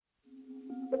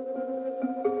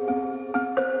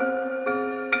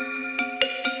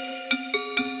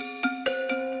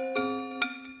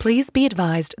Please be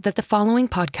advised that the following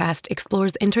podcast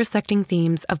explores intersecting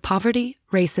themes of poverty,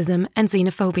 racism, and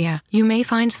xenophobia. You may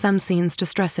find some scenes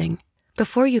distressing.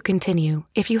 Before you continue,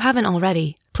 if you haven't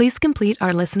already, please complete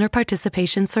our listener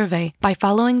participation survey by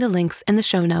following the links in the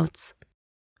show notes.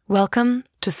 Welcome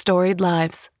to Storied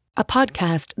Lives, a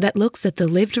podcast that looks at the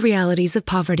lived realities of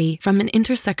poverty from an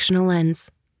intersectional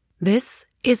lens. This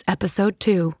is episode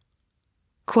 2,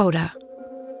 Quota.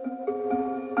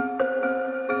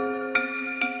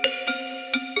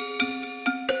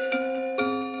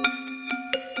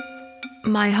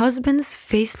 My husband's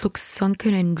face looks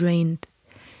sunken and drained.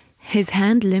 His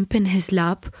hand limp in his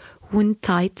lap, wound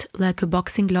tight like a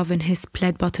boxing glove in his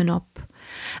plaid button-up.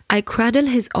 I cradle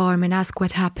his arm and ask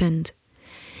what happened.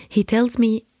 He tells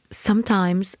me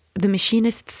sometimes the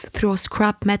machinists throw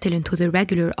scrap metal into the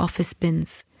regular office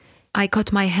bins. I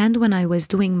cut my hand when I was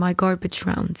doing my garbage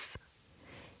rounds.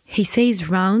 He says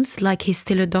rounds like he's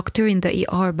still a doctor in the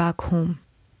ER back home.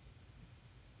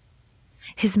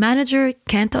 His manager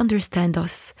can't understand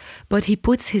us, but he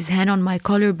puts his hand on my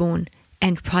collarbone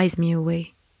and pries me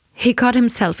away. He cut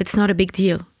himself, it's not a big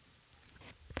deal.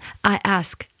 I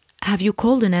ask, have you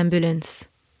called an ambulance?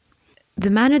 The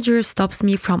manager stops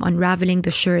me from unraveling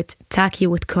the shirt, tacky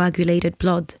with coagulated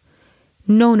blood.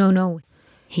 No.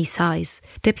 He sighs,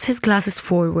 tips his glasses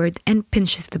forward and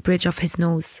pinches the bridge of his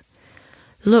nose.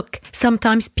 Look,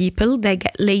 sometimes people, they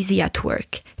get lazy at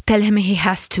work. Tell him he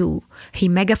has to. He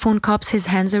megaphone cups his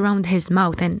hands around his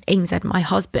mouth and aims at my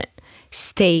husband.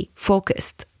 Stay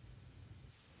focused.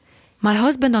 My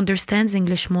husband understands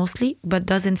English mostly, but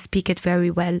doesn't speak it very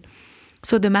well,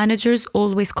 so the manager's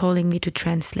always calling me to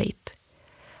translate.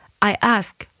 I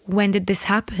ask, when did this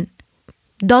happen?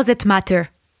 Does it matter?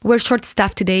 We're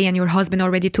short-staffed today and your husband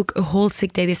already took a whole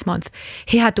sick day this month.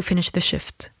 He had to finish the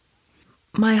shift.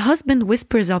 My husband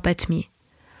whispers up at me.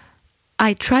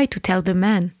 I try to tell the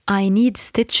man, I need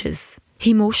stitches.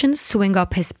 He motions, sewing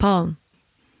up his palm.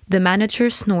 The manager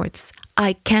snorts.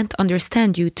 I can't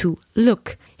understand you two.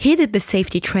 Look, he did the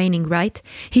safety training, right?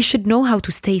 He should know how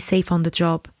to stay safe on the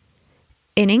job.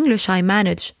 In English, I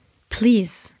manage.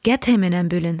 Please, get him an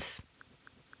ambulance.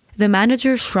 The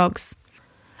manager shrugs.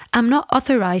 I'm not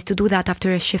authorized to do that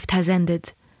after a shift has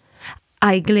ended.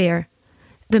 I glare.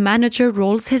 The manager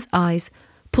rolls his eyes,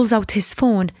 pulls out his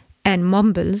phone, and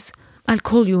mumbles, I'll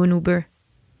call you an Uber.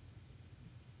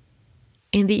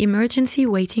 In the emergency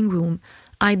waiting room,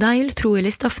 I dial through a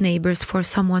list of neighbors for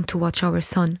someone to watch our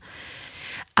son.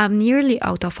 I'm nearly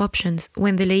out of options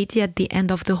when the lady at the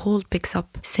end of the hall picks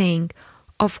up, saying,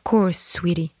 Of course,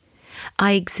 sweetie.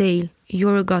 I exhale,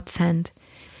 you're a godsend.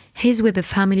 He's with the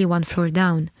family 1 floor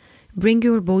down. Bring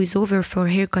your boys over for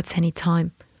haircuts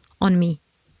anytime. On me.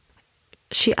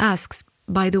 She asks,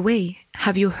 by the way,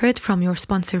 have you heard from your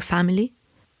sponsor family?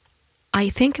 I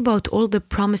think about all the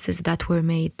promises that were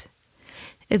made.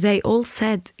 They all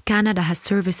said Canada has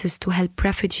services to help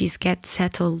refugees get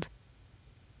settled.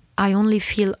 I only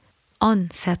feel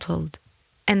unsettled.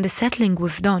 And the settling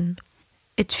we've done,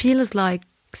 it feels like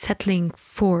settling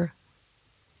for.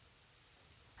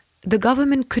 The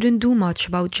government couldn't do much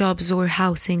about jobs or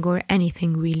housing or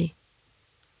anything really.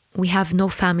 We have no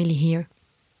family here,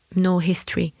 no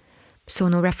history, so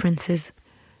no references.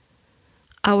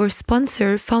 Our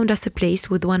sponsor found us a place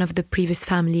with one of the previous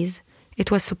families.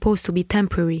 It was supposed to be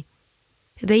temporary.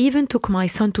 They even took my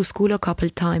son to school a couple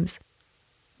times.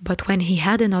 But when he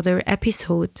had another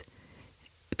episode,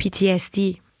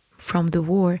 PTSD from the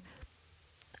war,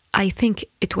 I think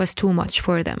it was too much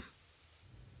for them.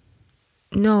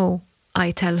 No,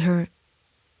 I tell her,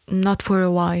 not for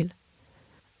a while.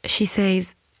 She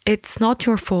says, it's not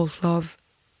your fault, love.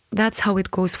 That's how it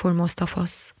goes for most of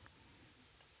us.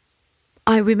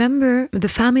 I remember the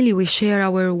family we share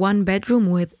our 1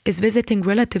 bedroom with is visiting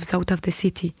relatives out of the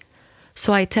city.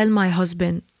 So I tell my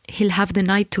husband he'll have the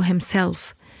night to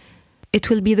himself. It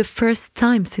will be the first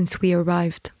time since we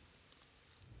arrived.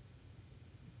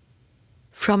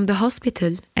 From the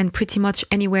hospital and pretty much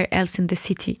anywhere else in the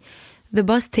city, the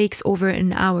bus takes over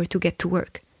an hour to get to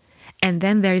work. And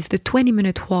then there is the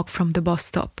 20-minute walk from the bus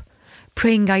stop.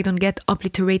 Praying I don't get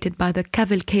obliterated by the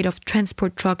cavalcade of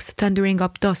transport trucks thundering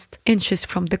up dust inches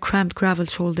from the cramped gravel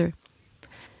shoulder.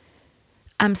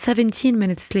 I'm 17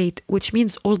 minutes late, which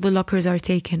means all the lockers are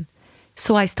taken,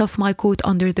 so I stuff my coat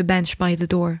under the bench by the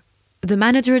door. The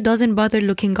manager doesn't bother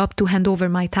looking up to hand over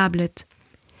my tablet.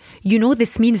 You know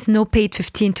this means no paid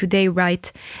 15 today,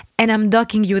 right? And I'm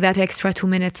docking you that extra 2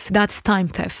 minutes. That's time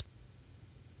theft.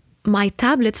 My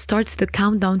tablet starts the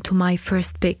countdown to my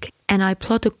first pick, and I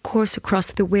plot a course across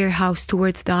the warehouse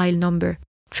towards the aisle number.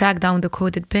 Track down the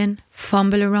coded bin,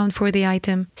 fumble around for the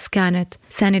item, scan it,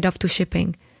 send it off to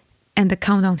shipping. and the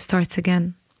countdown starts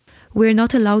again. We're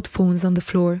not allowed phones on the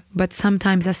floor, but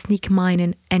sometimes I sneak mine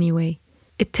in anyway.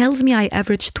 It tells me I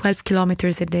average 12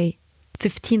 kilometers a day,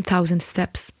 15,000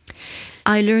 steps.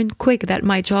 I learned quick that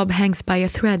my job hangs by a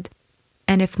thread,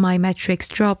 and if my metrics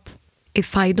drop,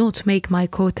 if I don't make my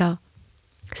quota,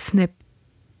 snip.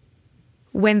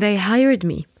 When they hired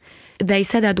me, they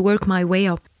said I'd work my way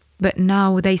up, but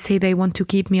now they say they want to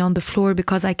keep me on the floor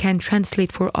because I can't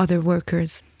translate for other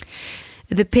workers.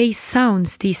 The pay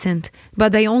sounds decent,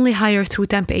 but they only hire through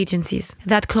temp agencies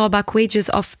that claw back wages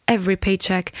off every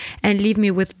paycheck and leave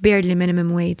me with barely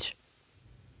minimum wage.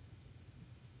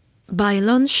 By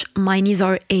lunch, my knees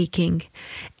are aching,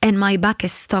 and my back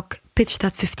is stuck, pitched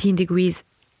at 15 degrees,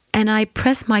 and I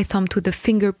press my thumb to the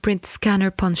fingerprint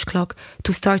scanner punch clock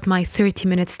to start my 30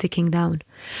 minutes ticking down.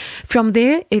 From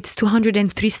there, it's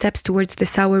 203 steps towards the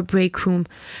sour break room.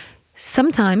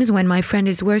 Sometimes, when my friend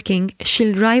is working,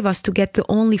 she'll drive us to get the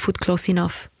only food close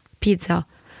enough, pizza.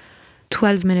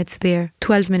 12 minutes there,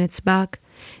 12 minutes back.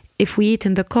 If we eat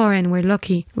in the car and we're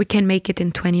lucky, we can make it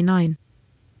in 29.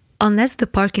 Unless the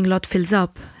parking lot fills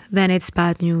up, then it's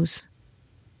bad news.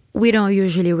 We don't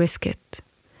usually risk it.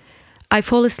 I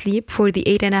fall asleep for the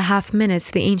 8.5 minutes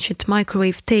the ancient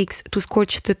microwave takes to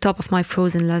scorch the top of my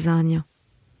frozen lasagna.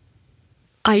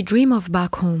 I dream of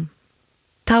back home.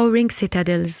 Towering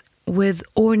citadels with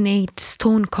ornate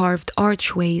stone-carved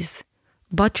archways,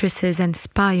 buttresses and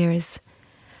spires,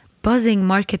 buzzing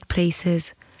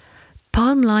marketplaces,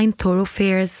 palm-lined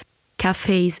thoroughfares,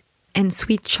 cafes, and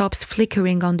sweet shops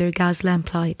flickering under gas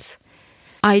lamplights.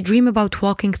 I dream about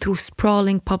walking through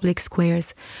sprawling public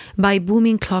squares, by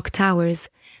booming clock towers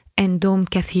and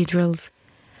domed cathedrals,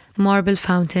 marble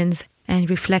fountains and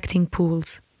reflecting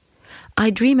pools. I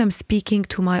dream I'm speaking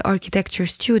to my architecture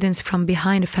students from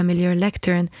behind a familiar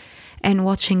lectern and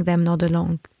watching them nod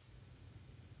along.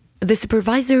 The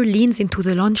supervisor leans into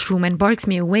the lunchroom and barks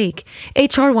me awake.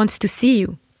 HR wants to see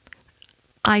you.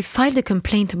 I filed a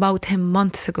complaint about him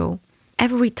months ago.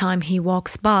 Every time he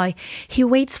walks by, he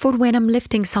waits for when I'm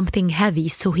lifting something heavy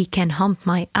so he can hump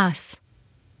my ass.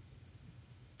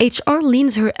 HR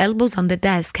leans her elbows on the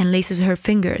desk and laces her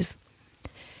fingers.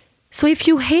 So if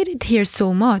you hate it here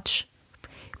so much,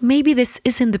 maybe this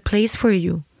isn't the place for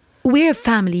you. We're a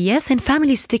family, yes, and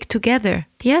families stick together,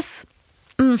 yes?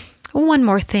 One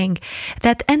more thing,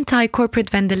 that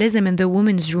anti-corporate vandalism in the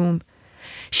women's room.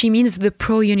 She means the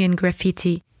pro-union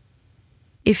graffiti.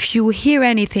 If you hear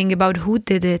anything about who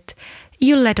did it,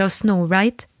 you'll let us know,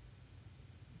 right?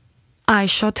 I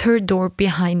shut her door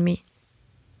behind me.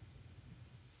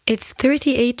 It's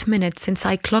 38 minutes since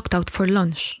I clocked out for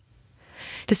lunch.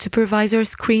 The supervisor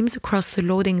screams across the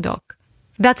loading dock.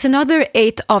 That's another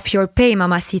 8 off your pay,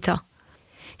 mamacita.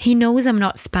 He knows I'm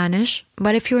not Spanish,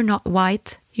 but if you're not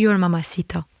white, you're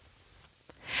mamacita.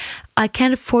 I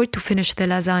can't afford to finish the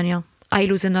lasagna. I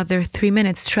lose another 3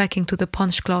 minutes tracking to the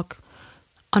punch clock.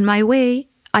 On my way,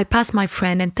 I pass my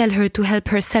friend and tell her to help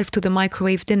herself to the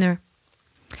microwave dinner.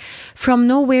 From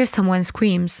nowhere, someone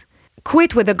screams,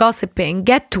 "Quit with the gossiping,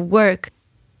 get to work."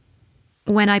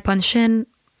 When I punch in,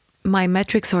 my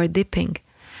metrics are dipping.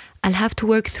 I'll have to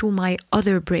work through my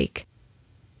other break.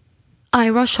 I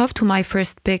rush off to my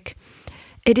first pick.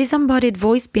 A disembodied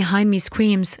voice behind me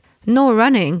screams, "No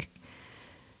running."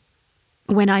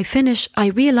 When I finish, I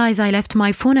realize I left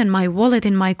my phone and my wallet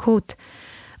in my coat.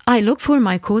 I look for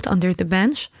my coat under the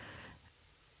bench.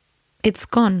 It's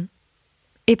gone.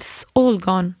 It's all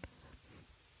gone.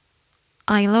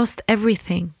 I lost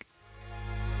everything.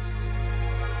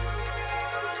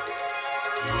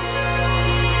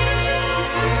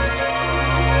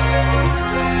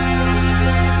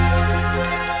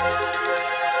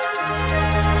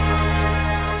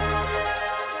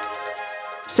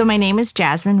 So my name is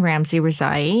Jasmine Ramsey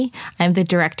Rezai. I'm the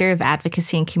Director of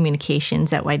Advocacy and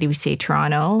Communications at YWCA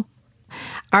Toronto.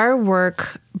 Our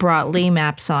work broadly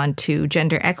maps on to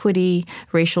gender equity,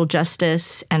 racial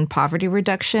justice, and poverty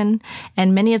reduction.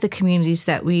 And many of the communities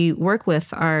that we work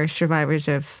with are survivors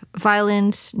of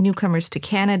violence, newcomers to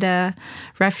Canada,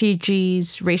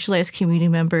 refugees, racialized community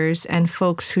members, and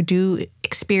folks who do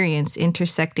experience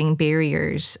intersecting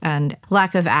barriers and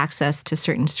lack of access to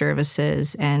certain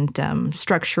services and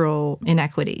structural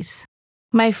inequities.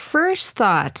 My first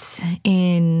thought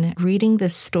in reading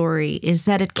this story is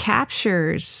that it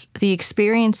captures the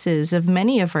experiences of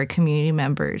many of our community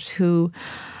members who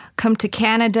come to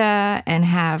Canada and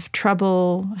have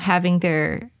trouble having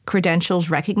their credentials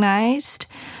recognized,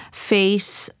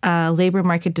 face labor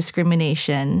market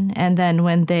discrimination, and then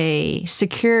when they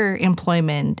secure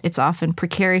employment, it's often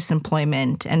precarious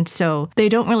employment, and so they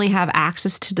don't really have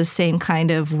access to the same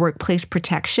kind of workplace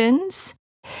protections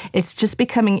It's just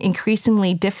becoming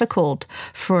increasingly difficult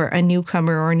for a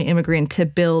newcomer or an immigrant to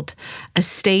build a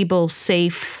stable,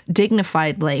 safe,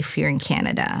 dignified life here in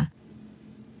Canada.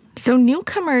 So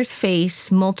newcomers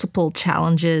face multiple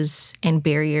challenges and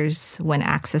barriers when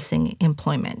accessing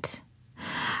employment.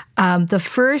 The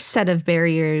first set of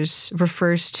barriers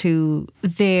refers to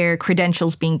their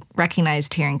credentials being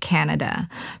recognized here in Canada.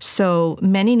 So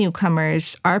many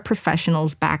newcomers are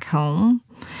professionals back home,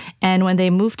 and when they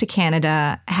move to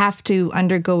Canada, have to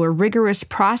undergo a rigorous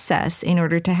process in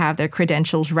order to have their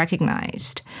credentials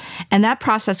recognized. And that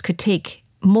process could take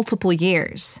multiple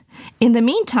years. In the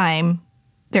meantime,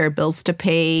 there are bills to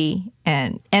pay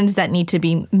and ends that need to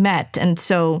be met. And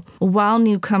so while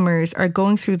newcomers are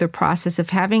going through the process of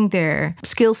having their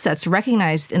skill sets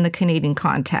recognized in the Canadian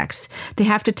context, they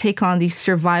have to take on these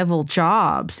survival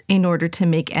jobs in order to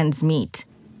make ends meet.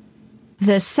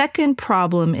 The second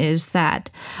problem is that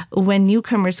when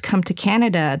newcomers come to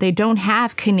Canada, they don't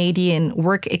have Canadian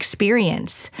work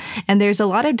experience. And there's a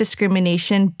lot of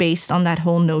discrimination based on that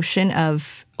whole notion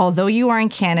of, although you are in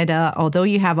Canada, although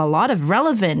you have a lot of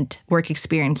relevant work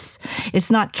experience, it's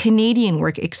not Canadian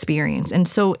work experience. And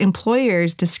so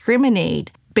employers discriminate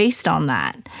based on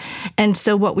that. And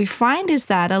so what we find is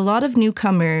that a lot of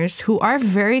newcomers who are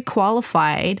very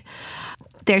qualified,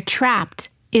 they're trapped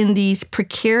in these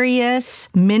precarious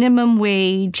minimum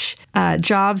wage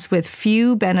jobs with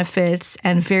few benefits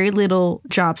and very little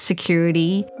job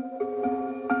security.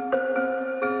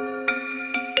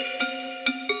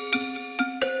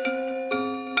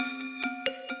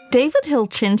 David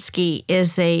Hilczynski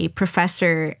is a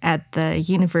professor at the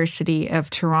University of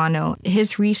Toronto.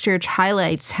 His research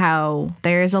highlights how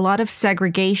there is a lot of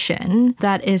segregation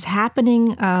that is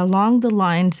happening along the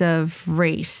lines of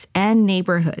race and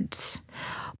neighborhoods.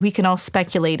 We can all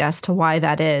speculate as to why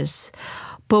that is.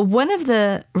 But one of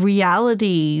the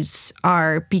realities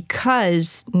are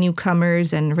because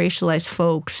newcomers and racialized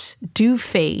folks do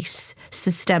face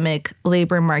systemic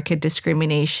labor market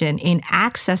discrimination in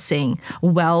accessing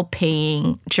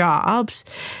well-paying jobs,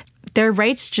 their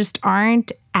rights just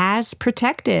aren't as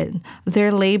protected.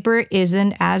 Their labor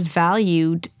isn't as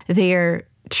valued. They're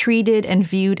treated and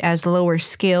viewed as lower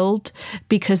skilled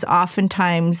because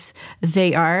oftentimes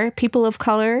they are people of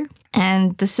color.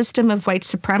 And the system of white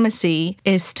supremacy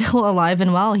is still alive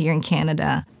and well here in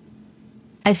Canada.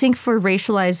 I think for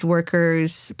racialized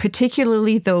workers,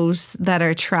 particularly those that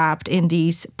are trapped in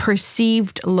these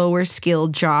perceived lower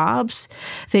skilled jobs,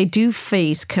 they do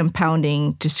face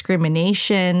compounding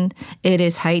discrimination. It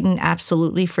is heightened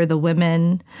absolutely for the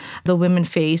women. The women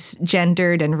face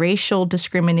gendered and racial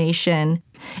discrimination.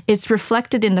 It's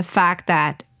reflected in the fact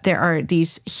that there are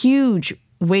these huge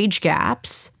wage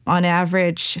gaps. On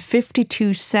average,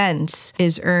 52 cents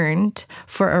is earned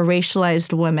for a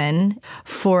racialized woman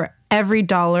for every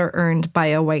dollar earned by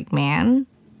a white man.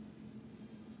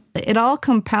 It all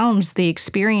compounds the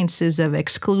experiences of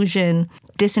exclusion,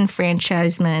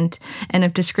 disenfranchisement, and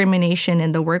of discrimination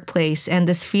in the workplace, and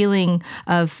this feeling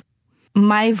of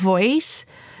my voice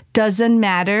doesn't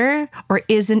matter or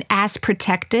isn't as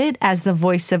protected as the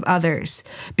voice of others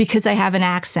because I have an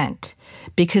accent,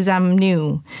 because I'm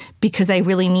new, because I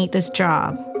really need this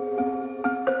job.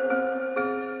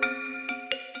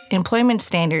 Employment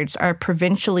standards are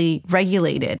provincially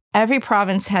regulated. Every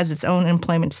province has its own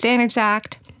Employment Standards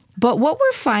Act. But what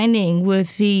we're finding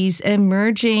with these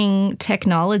emerging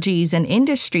technologies and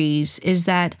industries is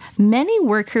that many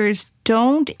workers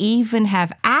don't even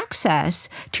have access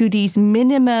to these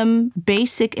minimum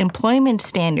basic employment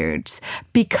standards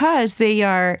because they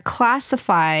are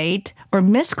classified or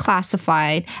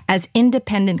misclassified as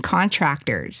independent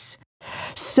contractors.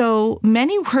 So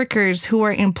many workers who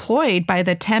are employed by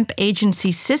the temp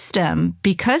agency system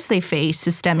because they face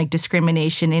systemic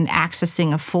discrimination in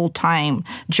accessing a full-time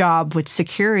job with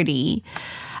security,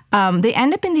 they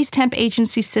end up in these temp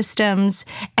agency systems,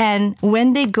 and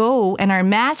when they go and are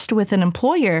matched with an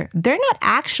employer, they're not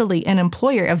actually an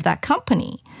employer of that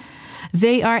company.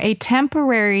 They are a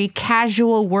temporary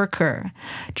casual worker,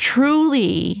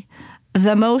 truly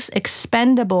the most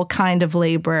expendable kind of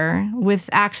labor with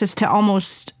access to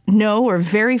almost no or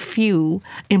very few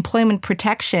employment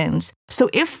protections. So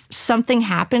if something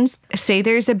happens, say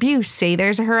there's abuse, say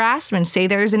there's a harassment, say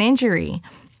there's an injury,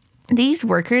 these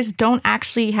workers don't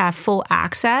actually have full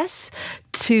access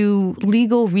to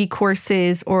legal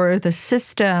recourses or the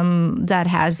system that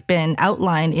has been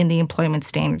outlined in the Employment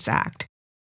Standards Act.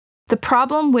 The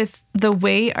problem with the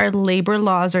way our labor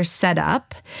laws are set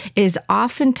up is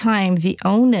oftentimes the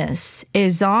onus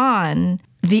is on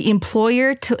the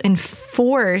employer to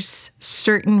enforce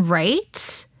certain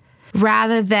rights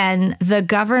rather than the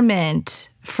government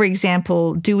for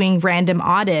example, doing random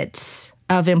audits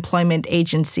of employment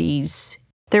agencies.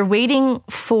 They're waiting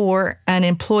for an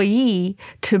employee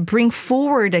to bring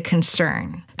forward a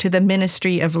concern to the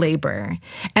Ministry of Labor.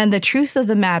 And the truth of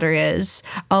the matter is,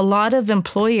 a lot of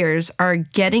employers are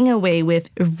getting away with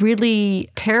really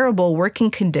terrible working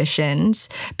conditions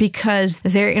because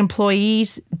their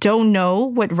employees don't know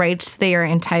what rights they are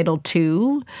entitled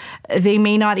to. They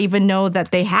may not even know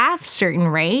that they have certain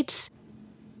rights.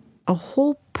 A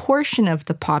whole portion of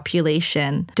the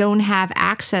population don't have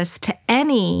access to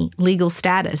any legal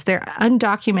status. They're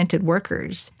undocumented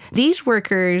workers. These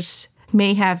workers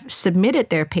may have submitted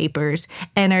their papers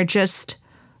and are just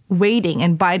waiting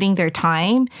and biding their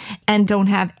time and don't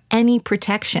have any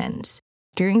protections.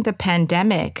 During the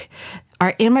pandemic,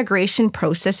 our immigration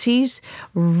processes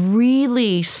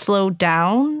really slowed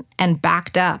down and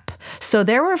backed up. So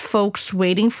there were folks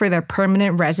waiting for their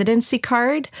permanent residency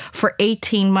card for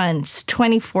 18 months,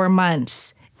 24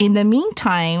 months. In the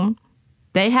meantime,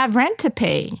 they have rent to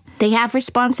pay. They have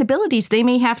responsibilities. They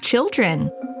may have children.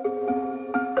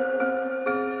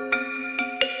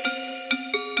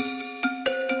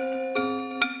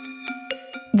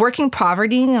 Working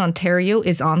poverty in Ontario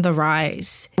is on the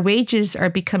rise. Wages are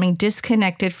becoming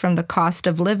disconnected from the cost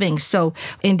of living. So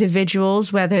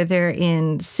individuals, whether they're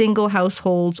in single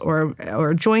households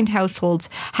or joint households,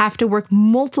 have to work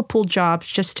multiple jobs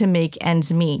just to make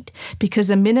ends meet because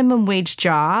a minimum wage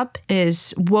job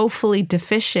is woefully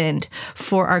deficient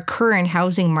for our current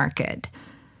housing market.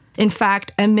 In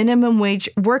fact, a minimum wage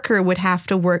worker would have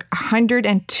to work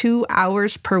 102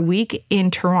 hours per week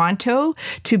in Toronto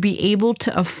to be able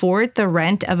to afford the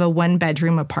rent of a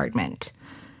one-bedroom apartment.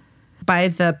 By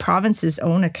the province's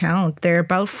own account, there are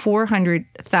about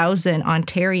 400,000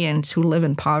 Ontarians who live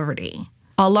in poverty.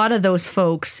 A lot of those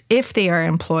folks, if they are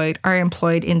employed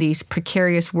in these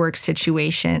precarious work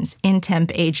situations, in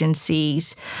temp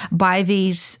agencies, by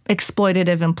these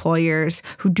exploitative employers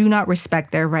who do not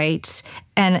respect their rights.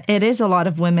 And it is a lot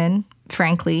of women,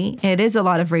 frankly. It is a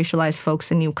lot of racialized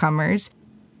folks and newcomers.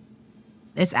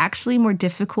 It's actually more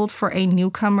difficult for a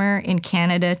newcomer in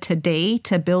Canada today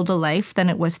to build a life than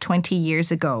it was 20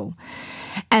 years ago.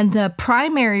 And the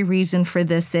primary reason for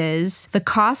this is the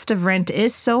cost of rent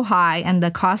is so high and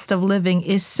the cost of living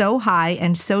is so high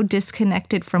and so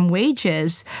disconnected from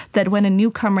wages that when a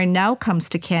newcomer now comes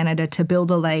to Canada to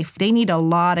build a life, they need a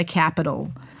lot of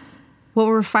capital. What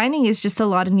we're finding is just a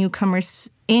lot of newcomers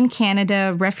in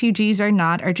Canada, refugees or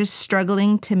not, are just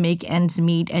struggling to make ends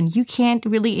meet. And you can't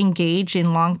really engage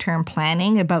in long-term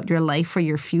planning about your life or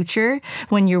your future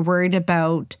when you're worried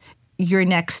about your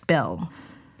next bill.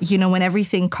 You know, when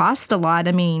everything costs a lot,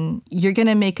 I mean, you're going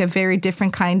to make a very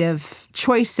different kind of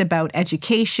choice about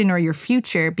education or your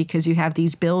future because you have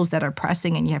these bills that are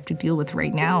pressing and you have to deal with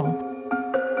right now.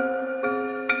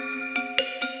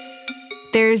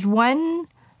 There's one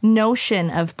notion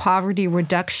of poverty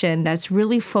reduction that's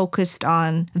really focused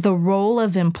on the role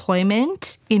of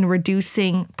employment in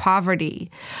reducing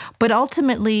poverty. But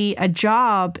ultimately, a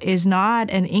job is not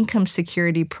an income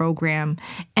security program.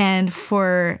 And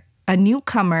for a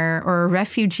newcomer or a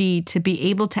refugee to be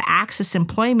able to access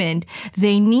employment,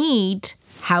 they need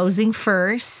housing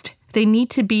first. They need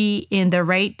to be in the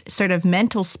right sort of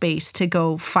mental space to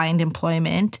go find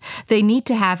employment. They need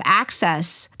to have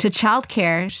access to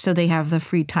childcare so they have the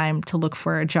free time to look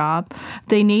for a job.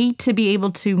 They need to be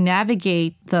able to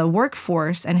navigate the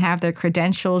workforce and have their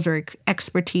credentials or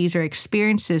expertise or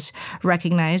experiences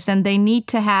recognized. And they need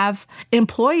to have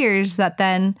employers that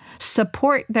then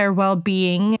support their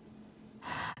well-being.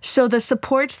 So the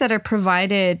supports that are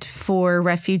provided for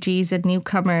refugees and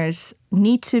newcomers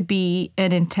need to be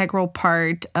an integral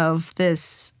part of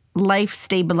this life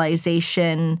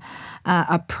stabilization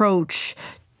approach,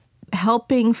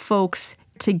 helping folks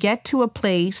to get to a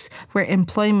place where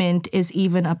employment is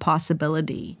even a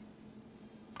possibility.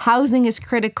 Housing is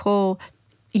critical.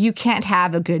 You can't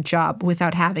have a good job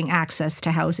without having access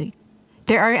to housing.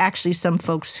 There are actually some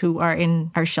folks who are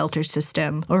in our shelter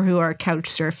system or who are couch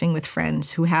surfing with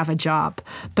friends who have a job.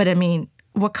 But I mean,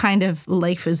 what kind of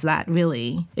life is that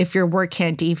really if your work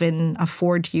can't even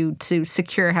afford you to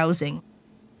secure housing?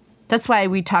 That's why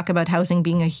we talk about housing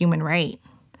being a human right.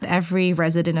 Every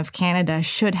resident of Canada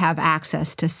should have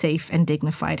access to safe and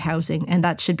dignified housing, and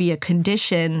that should be a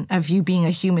condition of you being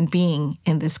a human being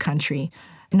in this country,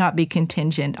 not be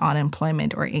contingent on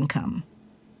employment or income.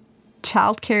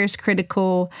 Childcare is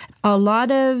critical. A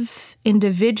lot of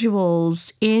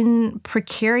individuals in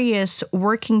precarious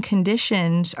working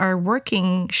conditions are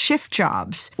working shift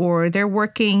jobs or they're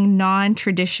working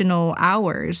non-traditional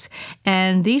hours.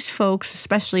 And these folks,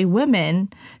 especially women,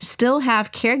 still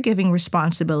have caregiving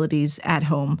responsibilities at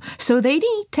home. So they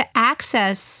need to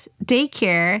access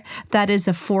daycare that is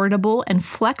affordable and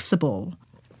flexible.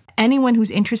 Anyone who's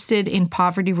interested in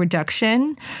poverty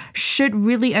reduction should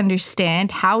really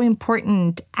understand how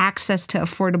important access to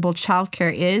affordable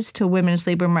childcare is to women's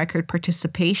labor market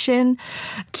participation,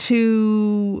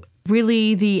 to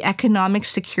really the economic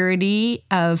security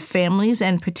of families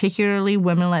and particularly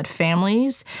women-led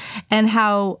families, and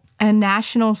how a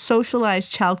national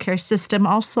socialized childcare system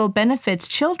also benefits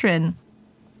children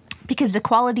because the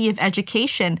quality of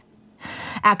education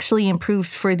actually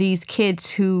improves for these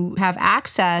kids who have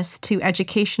access to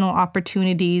educational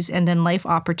opportunities and then life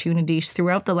opportunities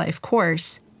throughout the life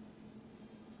course.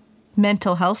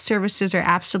 Mental health services are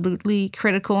absolutely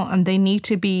critical and they need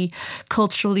to be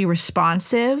culturally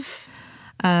responsive.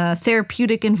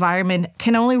 Therapeutic environment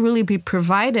can only really be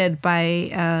provided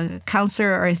by a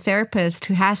counselor or a therapist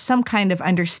who has some kind of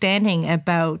understanding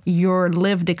about your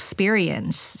lived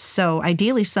experience. So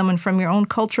ideally, someone from your own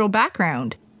cultural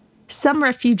background. Some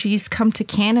refugees come to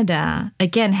Canada,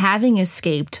 again, having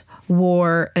escaped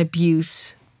war,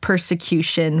 abuse,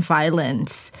 persecution,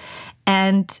 violence,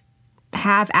 and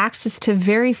have access to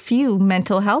very few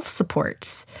mental health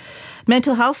supports.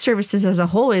 Mental health services as a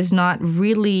whole is not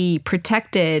really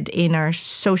protected in our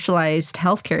socialized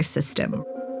healthcare system.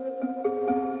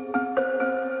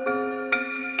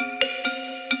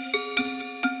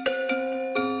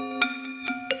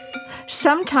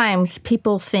 Sometimes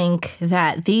people think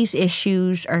that these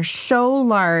issues are so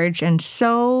large and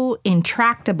so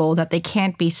intractable that they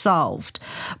can't be solved.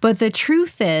 But the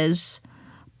truth is,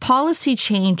 policy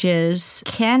changes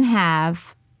can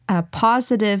have a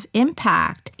positive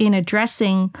impact in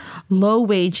addressing low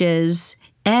wages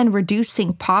and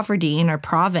reducing poverty in our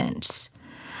province.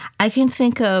 I can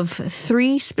think of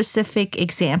 3 specific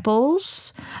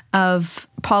examples of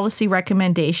policy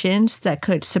recommendations that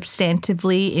could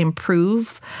substantively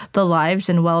improve the lives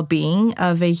and well-being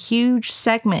of a huge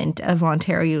segment of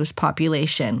Ontario's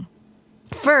population.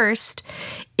 First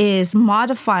is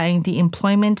modifying the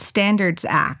Employment Standards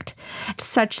Act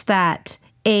such that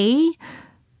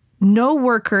no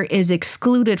worker is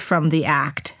excluded from the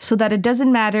act, so that it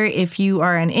doesn't matter if you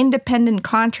are an independent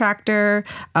contractor,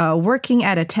 working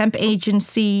at a temp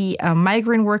agency, a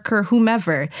migrant worker,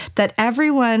 whomever, that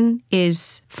everyone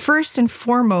is first and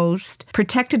foremost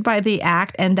protected by the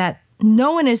act and that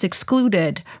no one is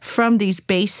excluded from these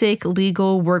basic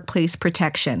legal workplace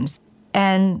protections.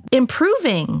 And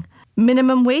improving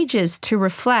minimum wages to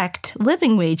reflect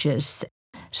living wages.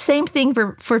 Same thing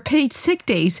for paid sick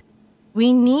days.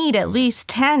 We need at least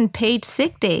 10 paid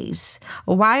sick days.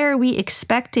 Why are we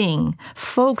expecting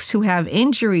folks who have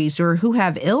injuries or who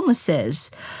have illnesses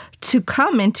to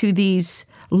come into these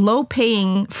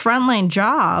low-paying frontline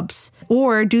jobs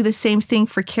or do the same thing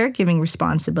for caregiving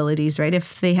responsibilities, right?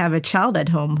 If they have a child at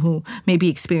home who may be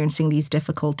experiencing these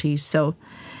difficulties. So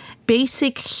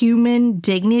basic human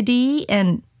dignity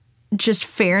and just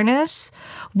fairness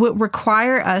would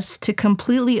require us to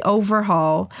completely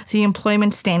overhaul the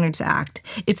Employment Standards Act.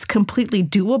 It's completely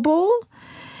doable,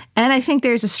 and I think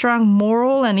there's a strong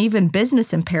moral and even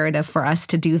business imperative for us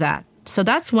to do that. So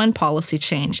that's one policy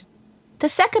change. The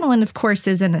second one, of course,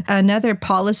 is another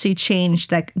policy change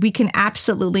that we can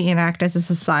absolutely enact as a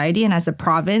society and as a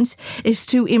province is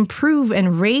to improve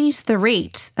and raise the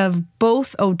rates of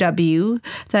both OW,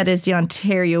 that is the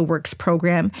Ontario Works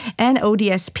Program, and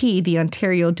ODSP, the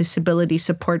Ontario Disability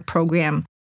Support Program.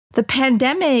 The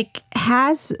pandemic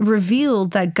has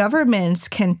revealed that governments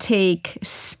can take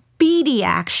speedy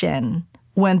action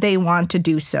when they want to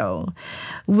do so.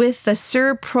 With the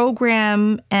CERB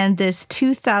program and this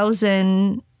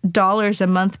 $2,000 a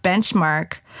month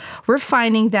benchmark, we're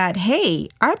finding that, hey,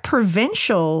 our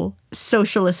provincial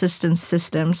social assistance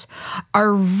systems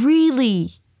are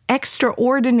really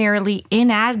extraordinarily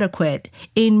inadequate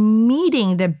in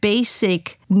meeting the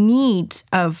basic needs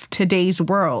of today's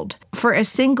world. For a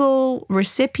single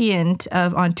recipient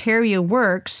of Ontario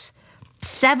Works,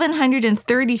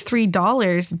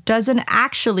 $733 doesn't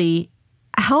actually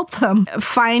help them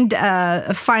find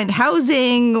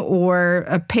housing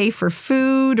or pay for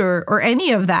food or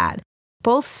any of that.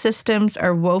 Both systems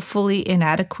are woefully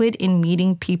inadequate in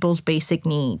meeting people's basic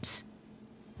needs.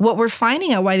 What we're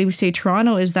finding at YWCA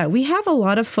Toronto is that we have a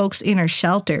lot of folks in our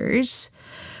shelters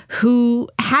who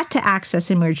had to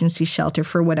access emergency shelter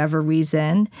for whatever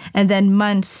reason, and then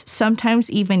months,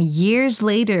 sometimes even years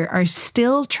later, are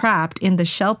still trapped in the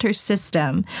shelter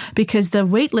system because the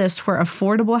wait lists for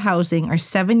affordable housing are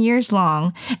 7 years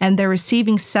long, and they're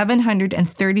receiving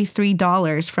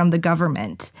 $733 from the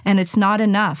government, and it's not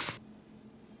enough.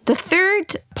 The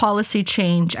third policy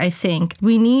change, I think,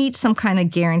 we need some kind of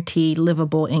guaranteed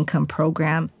livable income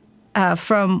program.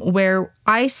 From where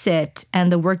I sit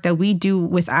and the work that we do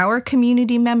with our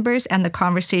community members and the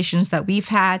conversations that we've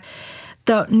had,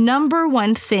 the number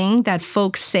one thing that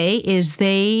folks say is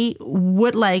they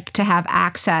would like to have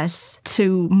access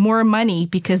to more money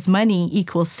because money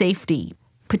equals safety,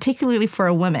 particularly for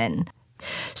a woman.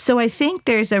 So I think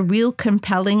there's a real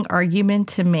compelling argument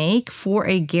to make for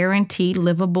a guaranteed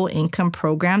livable income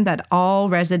program that all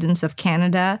residents of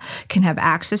Canada can have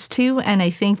access to. And I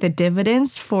think the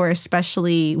dividends for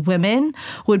especially women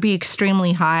would be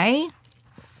extremely high.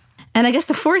 And I guess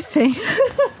the fourth thing,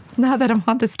 now that I'm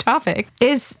on this topic,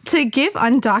 is to give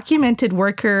undocumented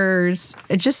workers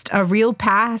just a real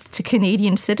path to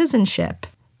Canadian citizenship.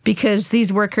 Because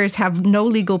these workers have no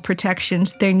legal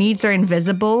protections, their needs are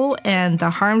invisible, and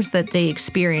the harms that they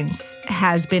experience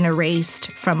has been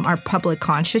erased from our public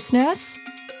consciousness.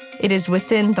 It is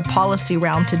within the policy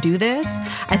realm to do this.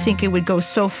 I think it would go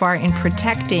so far in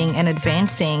protecting and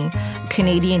advancing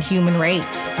Canadian human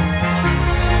rights.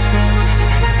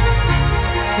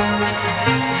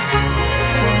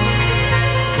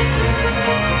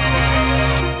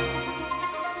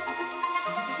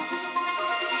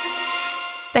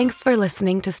 Thanks for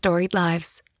listening to Storied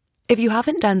Lives. If you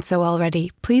haven't done so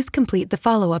already, please complete the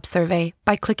follow-up survey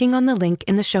by clicking on the link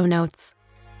in the show notes.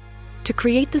 To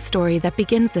create the story that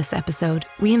begins this episode,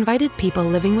 we invited people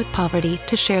living with poverty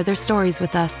to share their stories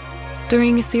with us.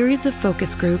 During a series of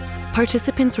focus groups,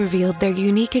 participants revealed their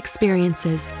unique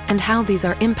experiences and how these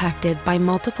are impacted by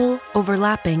multiple,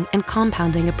 overlapping, and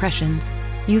compounding oppressions.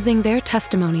 Using their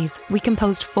testimonies, we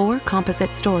composed 4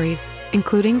 composite stories,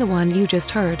 including the one you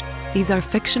just heard. These are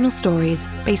fictional stories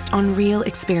based on real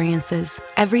experiences.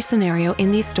 Every scenario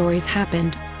in these stories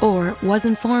happened or was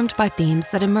informed by themes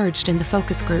that emerged in the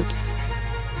focus groups.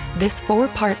 This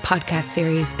 4-part podcast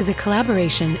series is a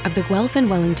collaboration of the Guelph and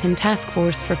Wellington Task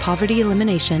Force for Poverty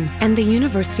Elimination and the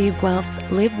University of Guelph's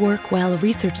Live Work Well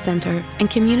Research Centre and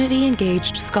Community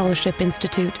Engaged Scholarship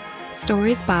Institute.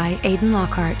 Stories by Aidan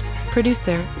Lockhart.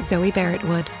 Producer Zoe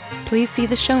Barrett-Wood. Please see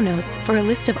the show notes for a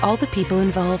list of all the people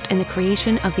involved in the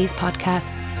creation of these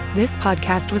podcasts. This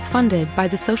podcast was funded by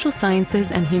the Social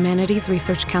Sciences and Humanities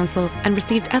Research Council and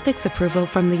received ethics approval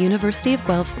from the University of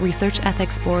Guelph Research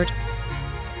Ethics Board.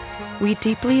 We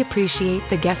deeply appreciate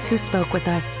the guests who spoke with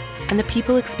us and the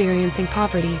people experiencing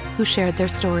poverty who shared their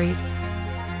stories.